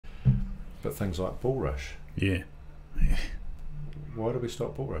But things like Bullrush. Yeah. Why do we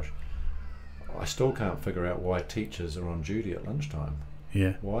stop Bullrush? I still can't figure out why teachers are on duty at lunchtime.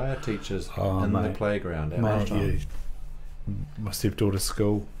 Yeah. Why are teachers in the playground at lunchtime? Yeah. My stepdaughter's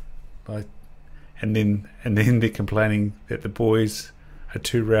school, and then they're complaining that the boys are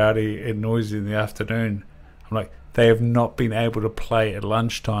too rowdy and noisy in the afternoon. I'm like, they have not been able to play at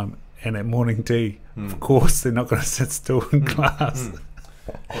lunchtime and at morning tea. Of course, they're not going to sit still in class.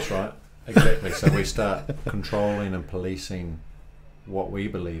 That's right. Exactly. So we start controlling and policing what we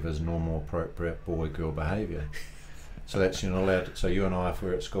believe is normal, appropriate boy-girl behaviour. So that's, you're not allowed to, so you and I, if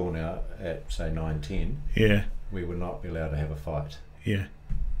we're at school now at say 9, 10, yeah, we would not be allowed to have a fight. Yeah.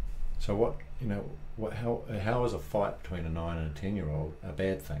 So how is a fight between a 9 and a 10-year-old a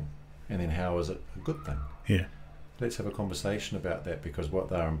bad thing? And then how is it a good thing? Yeah. Let's have a conversation about that, because what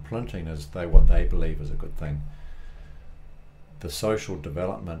they're implanting is what they believe is a good thing. The social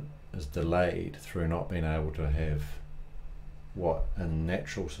development is delayed through not being able to have what in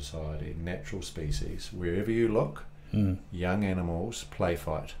natural society, natural species, wherever you look, young animals play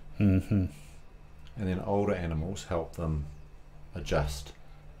fight. And then older animals help them adjust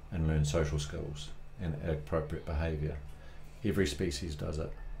and learn social skills and appropriate behaviour. Every species does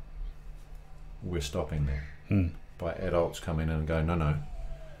it. We're stopping that by adults coming in and going, no,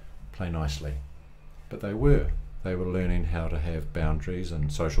 play nicely. But they were learning how to have boundaries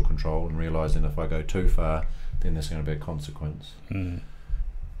and social control, and realising if I go too far, then there's going to be a consequence. And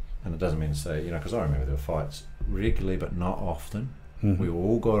it doesn't mean to say, because I remember there were fights regularly but not often. We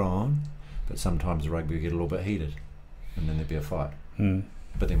all got on, but sometimes the rugby would get a little bit heated and then there'd be a fight.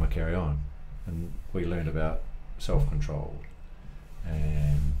 But then we'd carry on, and we learned about self-control.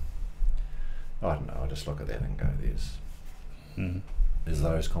 And I don't know, I just look at that and go, there's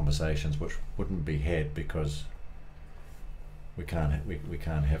those conversations which wouldn't be had, because we can't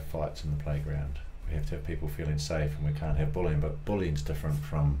have fights in the playground. We have to have people feeling safe, and we can't have bullying. But bullying's different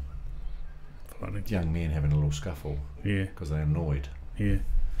from young men having a little scuffle because they're annoyed. Yeah.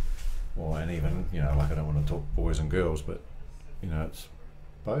 Or, and even, like, I don't want to talk boys and girls, but it's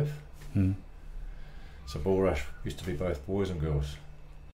both. So Bullrush used to be both boys and girls.